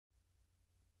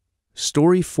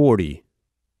Story 40.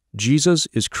 Jesus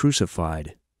is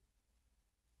crucified.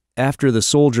 After the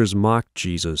soldiers mocked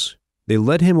Jesus, they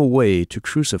led him away to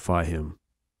crucify him.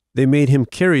 They made him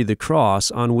carry the cross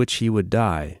on which he would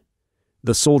die.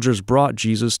 The soldiers brought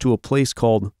Jesus to a place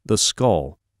called the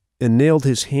Skull and nailed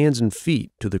his hands and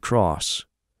feet to the cross.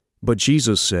 But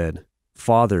Jesus said,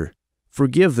 "Father,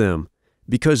 forgive them,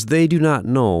 because they do not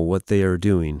know what they are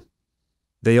doing."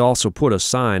 They also put a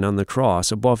sign on the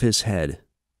cross above his head.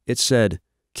 It said,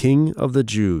 "King of the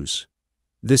Jews."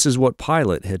 This is what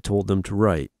Pilate had told them to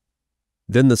write.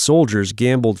 Then the soldiers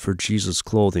gambled for Jesus'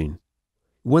 clothing.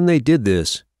 When they did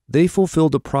this, they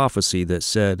fulfilled a prophecy that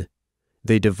said,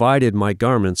 "They divided my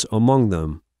garments among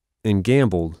them and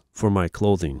gambled for my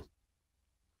clothing."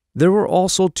 There were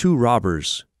also 2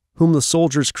 robbers, whom the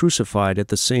soldiers crucified at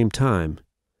the same time.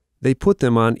 They put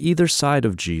them on either side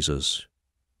of Jesus.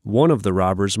 One of the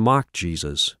robbers mocked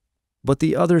Jesus, but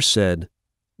the other said,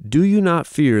 "Do you not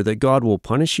fear that God will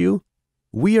punish you?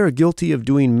 We are guilty of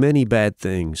doing many bad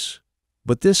things,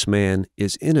 but this man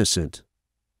is innocent."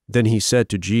 Then he said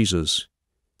to Jesus,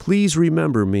 "Please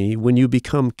remember me when you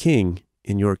become king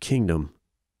in your kingdom."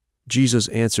 Jesus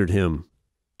answered him,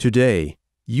 "Today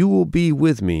you will be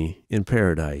with me in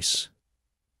paradise."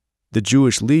 The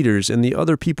Jewish leaders and the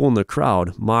other people in the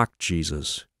crowd mocked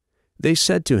Jesus. They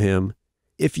said to him,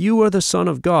 "If you are the Son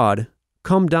of God,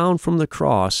 come down from the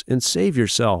cross and save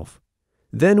yourself.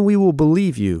 Then we will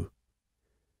believe you."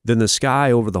 Then the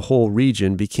sky over the whole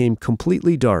region became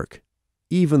completely dark,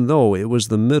 even though it was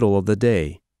the middle of the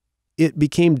day. It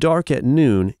became dark at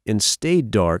noon and stayed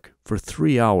dark for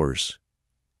 3 hours.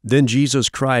 Then Jesus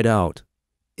cried out,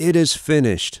 "It is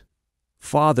finished.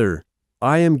 Father,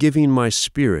 I am giving my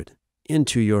spirit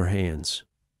into your hands."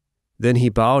 Then he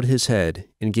bowed his head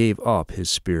and gave up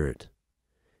his spirit.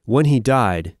 When he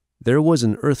died, there was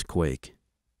an earthquake.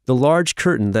 The large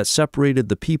curtain that separated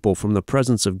the people from the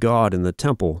presence of God in the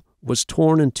temple was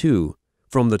torn in two,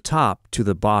 from the top to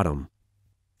the bottom.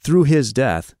 Through his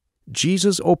death,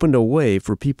 Jesus opened a way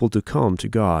for people to come to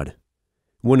God.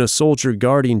 When a soldier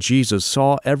guarding Jesus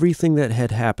saw everything that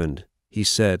had happened, he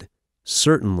said,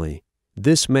 "Certainly,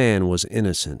 this man was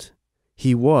innocent.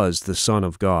 He was the Son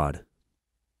of God."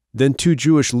 Then 2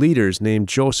 Jewish leaders named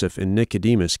Joseph and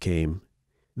Nicodemus came.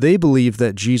 They believed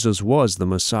that Jesus was the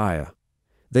Messiah.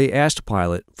 They asked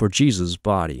Pilate for Jesus'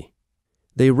 body.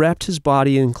 They wrapped his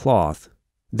body in cloth.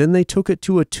 Then they took it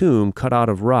to a tomb cut out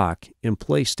of rock and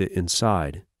placed it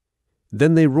inside.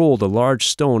 Then they rolled a large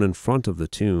stone in front of the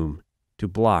tomb to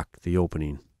block the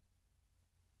opening.